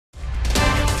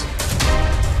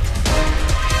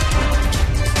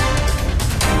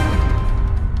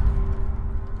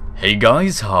Hey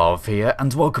guys, Harv here,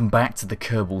 and welcome back to the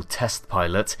Kerbal Test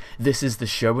Pilot. This is the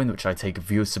show in which I take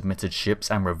viewer-submitted ships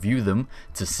and review them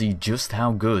to see just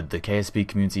how good the KSP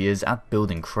community is at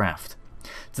building craft.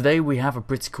 Today we have a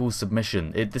pretty cool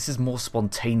submission. This is more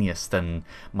spontaneous than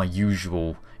my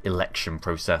usual election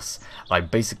process. I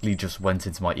basically just went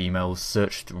into my emails,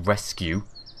 searched rescue,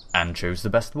 and chose the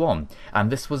best one.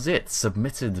 And this was it,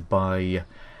 submitted by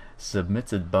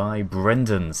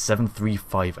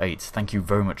Brendan7358. Thank you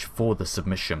very much for the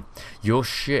submission. Your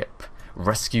ship,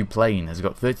 Rescue Plane, has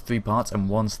got 33 parts and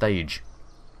 1 stage.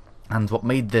 And what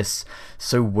made this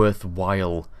so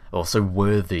worthwhile, or so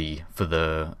worthy for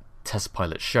the test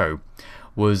pilot show,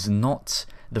 was not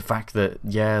the fact that,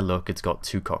 yeah, look, it's got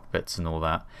 2 cockpits and all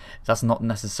that. That's not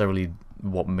necessarily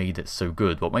what made it so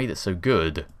good. What made it so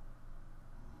good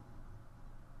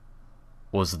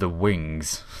was the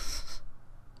wings.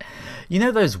 You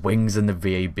know those wings in the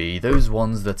VAB, those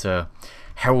ones that are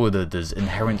heralded as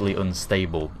inherently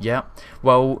unstable, yeah?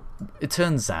 Well, it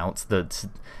turns out that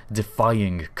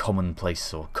defying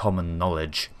commonplace or common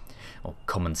knowledge, or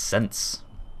common sense,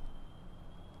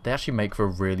 they actually make for a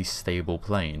really stable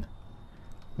plane,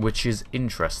 which is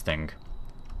interesting.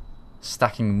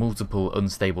 Stacking multiple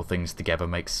unstable things together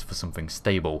makes for something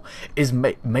stable.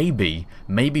 Maybe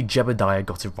Jebediah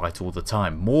got it right all the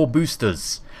time. More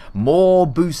boosters! More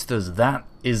boosters! That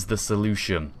is the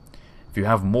solution. If you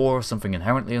have more of something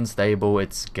inherently unstable,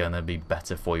 it's gonna be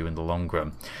better for you in the long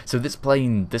run. So this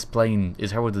plane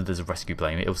is heralded as a rescue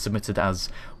plane. It was submitted as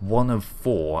one of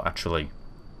 4, actually.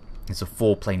 It's a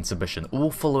 4-plane submission,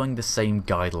 all following the same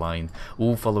guideline,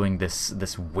 all following this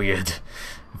weird,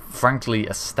 frankly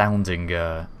astounding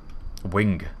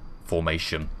wing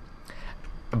formation.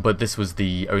 But this was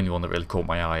the only one that really caught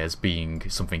my eye as being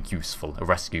something useful, a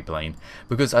rescue plane.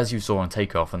 Because as you saw on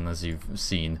takeoff and as you've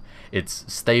seen, it's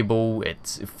stable,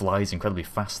 it flies incredibly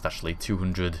fast actually,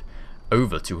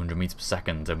 over 200 meters per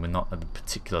second, and we're not at a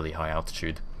particularly high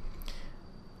altitude.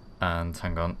 And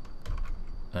hang on.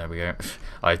 There we go.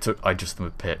 I adjust them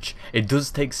with pitch. It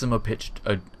does take some pitch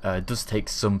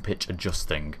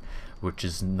adjusting, which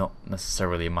is not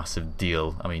necessarily a massive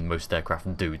deal. I mean, most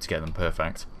aircraft do to get them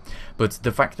perfect. But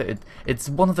the fact that it's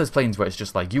one of those planes where it's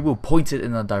just like you will point it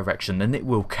in a direction and it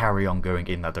will carry on going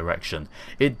in that direction.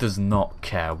 It does not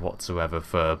care whatsoever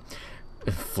for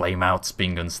flame outs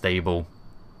being unstable.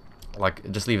 Like,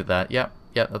 just leave it there. Yeah,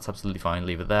 that's absolutely fine.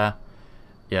 Leave it there.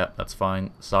 Yeah, that's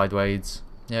fine. Sideways.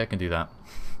 Yeah, I can do that.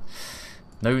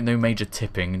 No major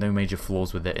tipping, no major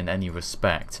flaws with it in any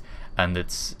respect, and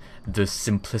the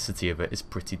simplicity of it is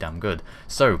pretty damn good.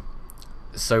 So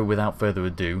without further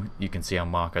ado, you can see our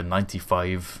marker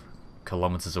 95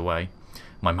 kilometers away.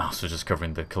 My mouse was just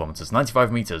covering the kilometers.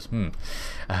 95 meters.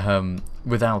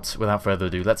 Without further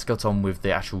ado, let's get on with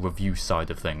the actual review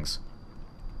side of things.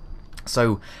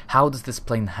 So, how does this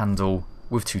plane handle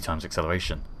with 2 times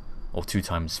acceleration, or 2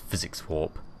 times physics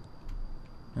warp?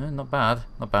 Not bad,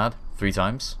 not bad. 3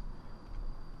 times.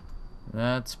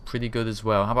 That's pretty good as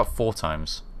well. How about 4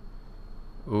 times?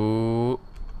 Ooh.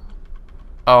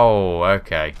 Oh,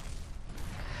 okay.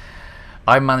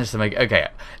 I managed to make... Okay,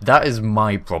 that is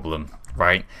my problem,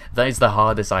 right? That is the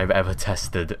hardest I've ever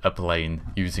tested a plane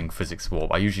using physics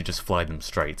warp. I usually just fly them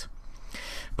straight.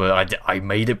 But I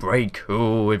made it break.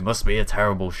 Ooh, it must be a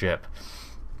terrible ship.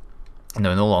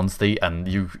 No, in all honesty, and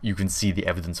you can see the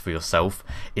evidence for yourself,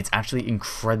 it's actually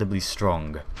incredibly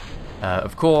strong.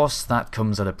 Of course, that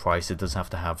comes at a price. It does have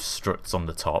to have struts on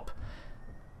the top.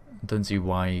 Don't see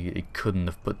why it couldn't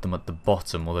have put them at the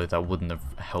bottom, although that wouldn't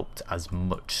have helped as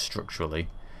much structurally.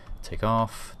 Take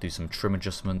off, do some trim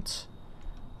adjustment.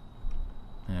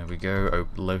 There we go.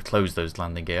 Close those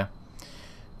landing gear.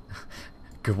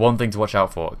 Good, one thing to watch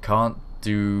out for. Can't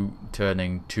do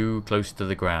turning too close to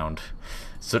the ground.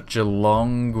 Such a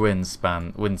long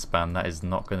wingspan, that is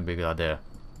not going to be a good idea.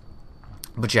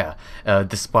 But yeah,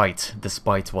 despite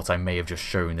what I may have just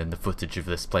shown in the footage of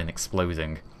this plane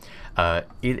exploding,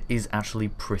 it is actually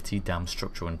pretty damn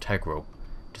structural integral.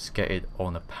 Just get it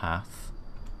on a path.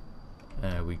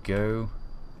 There we go.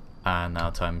 And now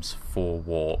times 4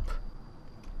 warp.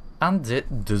 And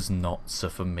it does not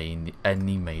suffer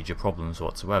any major problems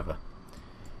whatsoever.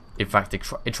 In fact,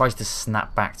 it tries to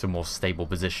snap back to a more stable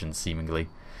position, seemingly.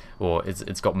 Or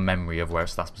it's got memory of where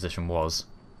its last position was.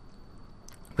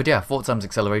 But yeah, 4 times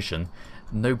acceleration,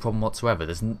 no problem whatsoever.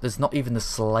 There's not even the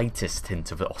slightest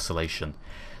hint of oscillation.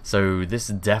 So this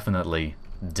definitely,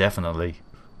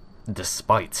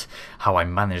 despite how I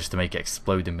managed to make it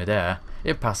explode in midair,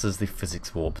 it passes the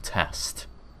physics warp test.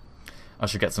 I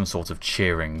should get some sort of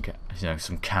cheering,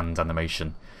 some canned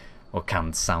animation, or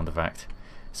canned sound effect.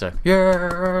 So,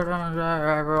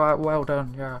 yeah, well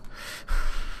done, yeah.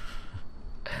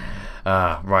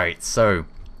 Right, so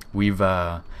we've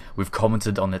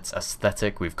commented on its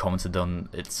aesthetic, we've commented on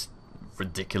its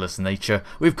ridiculous nature,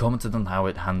 we've commented on how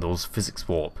it handles physics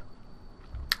warp.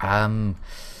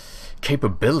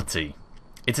 Capability.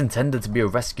 It's intended to be a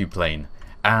rescue plane,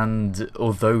 and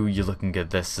although you're looking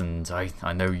at this, and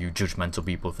I know you judgmental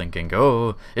people thinking,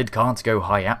 oh, it can't go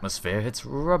high atmosphere, it's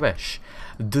rubbish.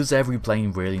 Does every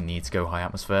plane really need to go high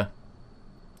atmosphere?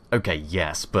 Okay,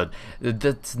 yes, but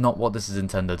that's not what this is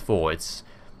intended for. It's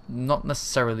not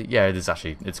necessarily... Yeah, it is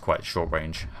actually. It's quite short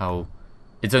range.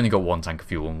 It's only got 1 tank of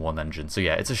fuel and 1 engine. So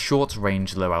yeah, it's a short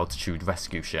range, low altitude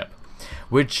rescue ship,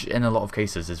 which in a lot of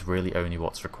cases is really only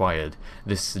what's required.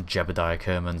 This Jebediah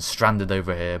Kerman stranded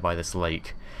over here by this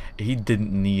lake. He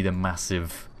didn't need a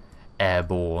massive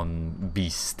airborne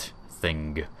beast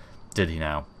thing, did he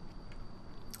now?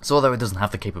 So although it doesn't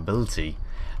have the capability,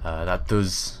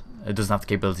 it doesn't have the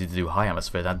capability to do high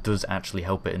atmosphere, that does actually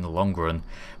help it in the long run,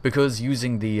 because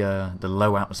using the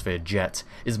low atmosphere jet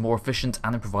is more efficient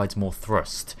and it provides more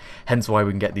thrust, hence why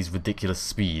we can get these ridiculous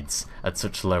speeds at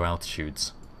such low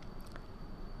altitudes.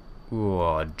 Ooh,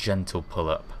 a gentle pull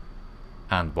up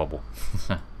and wobble.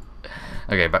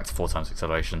 Okay, back to 4 times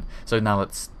acceleration. So now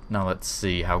let's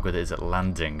see how good it is at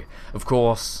landing. Of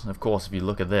course, if you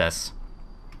look at this,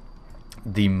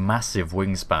 the massive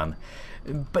wingspan.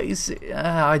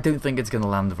 I don't think it's going to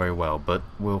land very well, but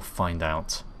we'll find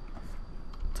out.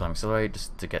 Time accelerate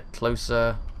just to get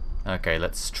closer. Okay,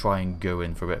 let's try and go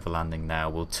in for a bit of a landing now.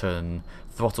 We'll turn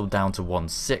throttle down to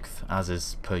 1/6 as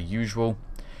is per usual.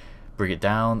 Bring it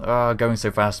down. Going so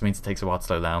fast means it takes a while to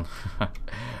slow down.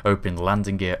 Open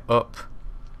landing gear up.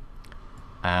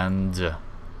 And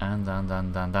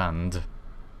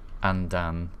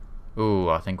ooh,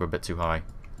 I think we're a bit too high.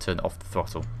 Turn off the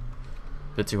throttle.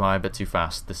 Bit too high, bit too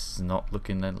fast. This is not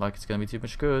looking like it's going to be too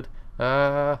much good.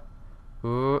 Oh,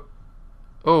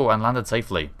 and landed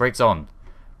safely. Brakes on.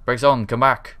 Brakes on, come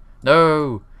back.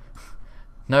 No!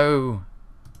 No!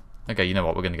 Okay, you know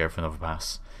what, we're going to go for another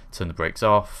pass. Turn the brakes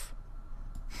off.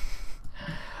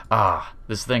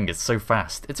 This thing is so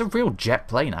fast. It's a real jet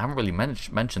plane. I haven't really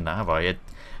mentioned that, have I? It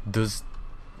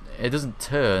doesn't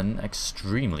turn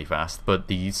extremely fast, but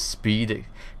the speed it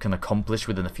can accomplish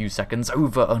within a few seconds,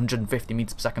 over 150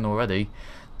 meters per second already,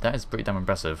 that is pretty damn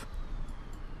impressive.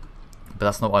 But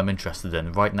that's not what I'm interested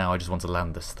in. Right now I just want to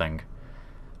land this thing.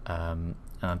 And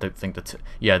I don't think that...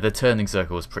 Yeah, the turning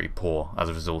circle is pretty poor as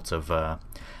a result of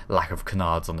lack of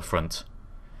canards on the front.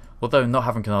 Although not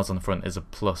having canards on the front is a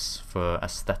plus for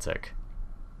aesthetic.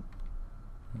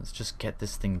 Let's just get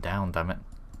this thing down, damn it.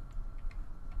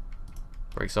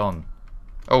 Brakes on.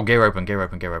 Oh, gear open, gear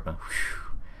open, gear open. Whew.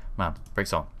 Man,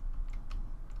 brakes on.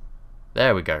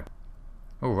 There we go.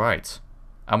 Alright.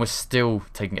 And we're still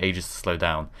taking ages to slow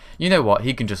down. You know what?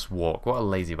 He can just walk. What a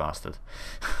lazy bastard.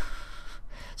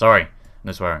 Sorry.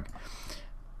 No swearing.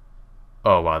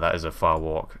 Oh, wow, that is a far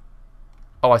walk.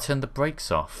 Oh, I turned the brakes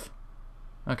off.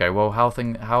 Okay, well,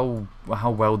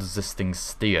 how well does this thing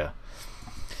steer?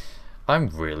 I'm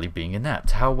really being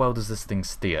inept. How well does this thing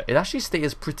steer? It actually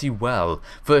steers pretty well.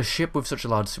 For a ship with such a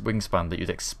large wingspan that you'd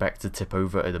expect to tip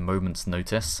over at a moment's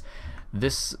notice,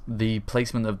 the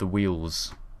placement of the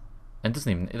wheels, and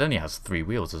it only has 3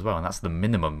 wheels as well, and that's the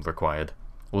minimum required.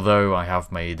 Although I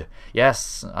have made,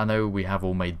 yes, I know we have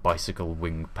all made bicycle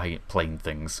wing plane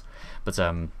things, but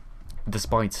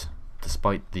despite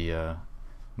the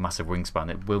massive wingspan,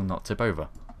 it will not tip over.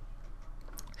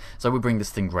 So we bring this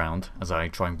thing round as I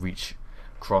try and reach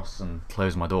across and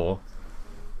close my door.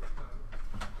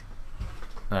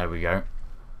 There we go.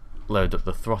 Load up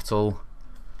the throttle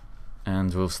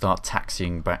and we'll start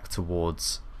taxiing back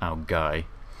towards our guy.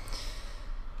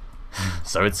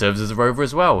 So it serves as a rover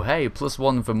as well. Hey,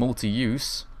 +1 for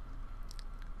multi-use.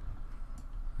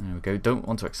 There we go. Don't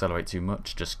want to accelerate too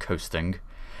much, just coasting.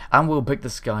 And we'll pick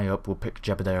this guy up, we'll pick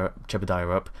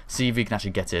Jebediah up, see if he can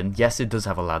actually get in. Yes, it does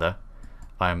have a ladder.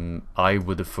 I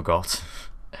would have forgot.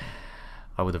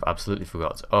 I would have absolutely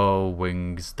forgot. Oh,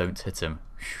 wings, don't hit him.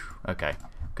 Whew. Okay,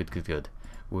 good.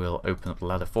 We'll open up the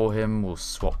ladder for him, we'll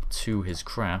swap to his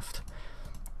craft.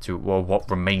 Well, what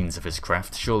remains of his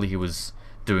craft. Surely he was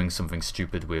doing something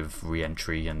stupid with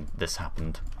re-entry and this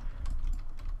happened.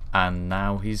 And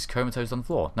now he's comatose on the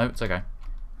floor. No, it's okay.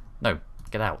 No,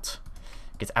 get out.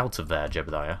 Get out of there,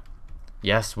 Jebediah.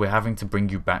 Yes, we're having to bring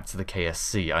you back to the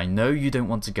KSC. I know you don't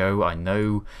want to go. I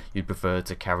know you'd prefer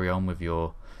to carry on with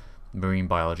your marine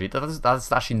biology.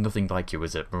 That's actually nothing like you,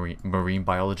 is it? Marine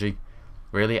biology?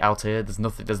 Really? Out here? There's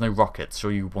no rockets.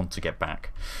 Sure you want to get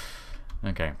back.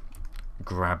 Okay.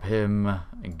 Grab him.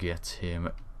 Get him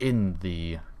in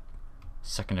the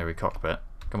secondary cockpit.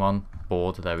 Come on,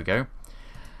 board, there we go.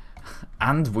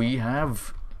 And we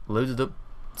have loaded up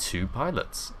 2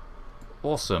 pilots.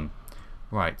 Awesome.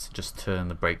 Right, just turn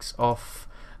the brakes off.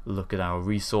 Look at our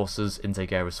resources.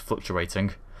 Intake air is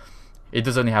fluctuating. It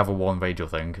does only have a 1 radial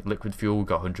thing. Liquid fuel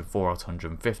got 104 out of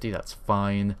 150, that's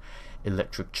fine.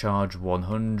 Electric charge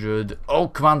 100. Oh,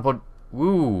 command mod.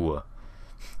 Woo!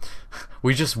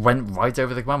 We just went right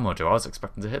over the command module. I was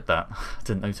expecting to hit that.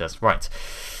 Didn't notice. Right.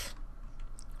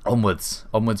 Onwards.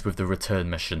 Onwards with the return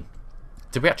mission.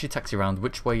 Did we actually taxi around?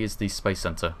 Which way is the space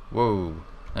center? Whoa.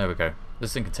 There we go.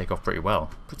 This thing can take off pretty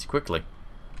well. Pretty quickly.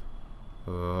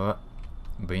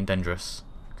 Being dangerous.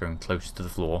 Going close to the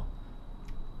floor.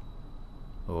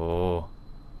 Oh.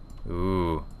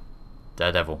 Ooh.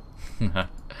 Daredevil.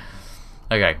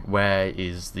 Okay, where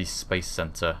is the space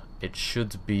center? It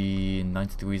should be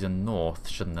 90 degrees and north,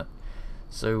 shouldn't it?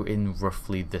 So in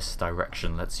roughly this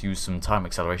direction. Let's use some time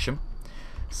acceleration.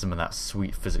 Some of that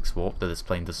sweet physics warp that this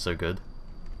plane does so good.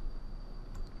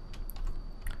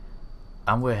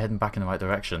 And we're heading back in the right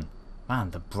direction.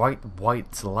 Man, the bright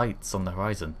white lights on the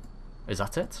horizon. Is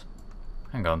that it?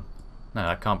 Hang on. No,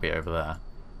 that can't be over there.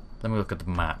 Let me look at the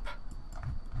map.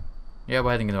 Yeah,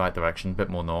 we're heading in the right direction, a bit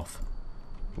more north.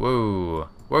 Whoa.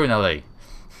 Whoa, Nelly.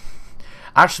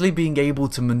 Actually being able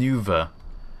to maneuver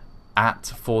at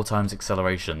 4 times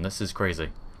acceleration. This is crazy.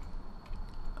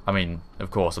 I mean, of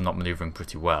course, I'm not maneuvering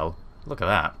pretty well. Look at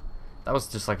that. That was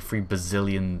just like 3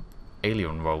 bazillion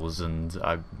alien rolls, and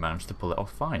I managed to pull it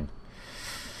off fine.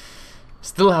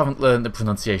 Still haven't learned the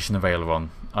pronunciation of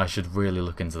aileron. I should really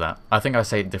look into that. I think I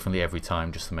say it differently every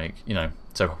time just to make, you know,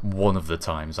 so one of the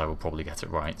times I will probably get it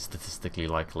right, statistically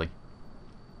likely.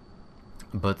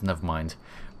 But never mind.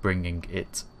 Bringing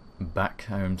it back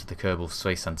home to the Kerbal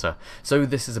Space Center. So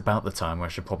this is about the time where I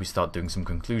should probably start doing some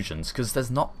conclusions, because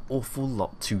there's not an awful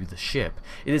lot to the ship.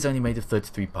 It is only made of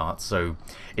 33 parts, so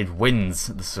it wins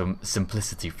the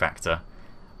simplicity factor.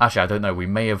 Actually, I don't know, we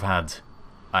may have had...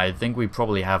 I think we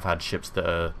probably have had ships that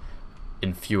are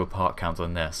in fewer part count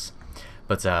than this.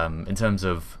 But in terms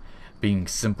of being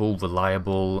simple,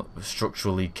 reliable,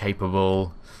 structurally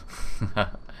capable,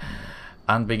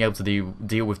 and being able to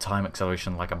deal with time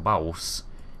acceleration like a mouse,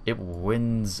 it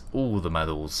wins all the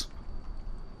medals.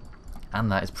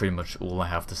 And that is pretty much all I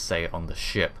have to say on the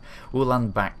ship. We'll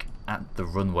land back at the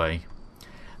runway.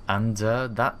 And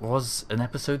that was an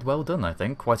episode well done, I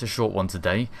think. Quite a short one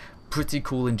today. Pretty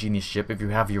cool, ingenious ship. If you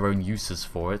have your own uses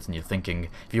for it and you're thinking,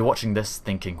 if you're watching this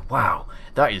thinking, wow,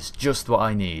 that is just what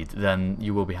I need, then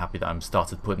you will be happy that I'm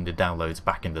started putting the downloads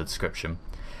back in the description.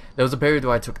 There was a period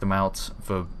where I took them out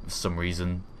for some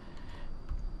reason.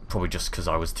 Probably just because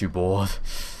I was too bored.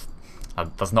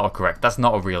 That's not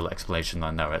a real explanation,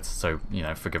 I know it, so, you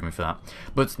know, forgive me for that.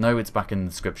 But no, it's back in the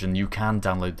description. You can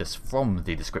download this from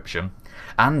the description.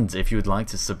 And if you would like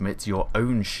to submit your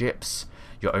own ships,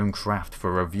 your own craft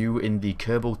for review in the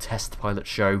Kerbal Test Pilot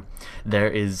Show, there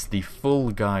is the full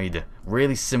guide.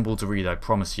 Really simple to read, I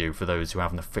promise you, for those who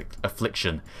have an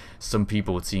affliction. Some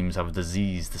people, it seems, have a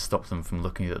disease to stop them from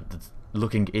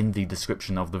looking in the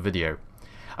description of the video.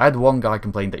 I had one guy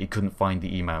complain that he couldn't find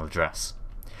the email address.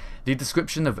 The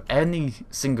description of any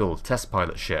single test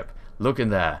pilot ship, look in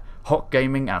there.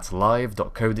 HOCgaming at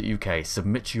live.co.uk.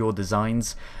 Submit your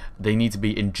designs. They need to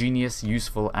be ingenious,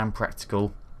 useful and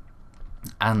practical.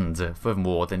 And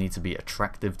furthermore, they need to be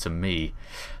attractive to me.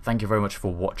 Thank you very much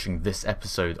for watching this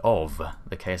episode of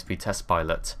the KSP Test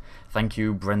Pilot. Thank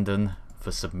you, Brendan,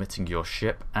 for submitting your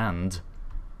ship, and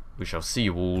we shall see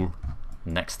you all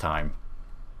next time.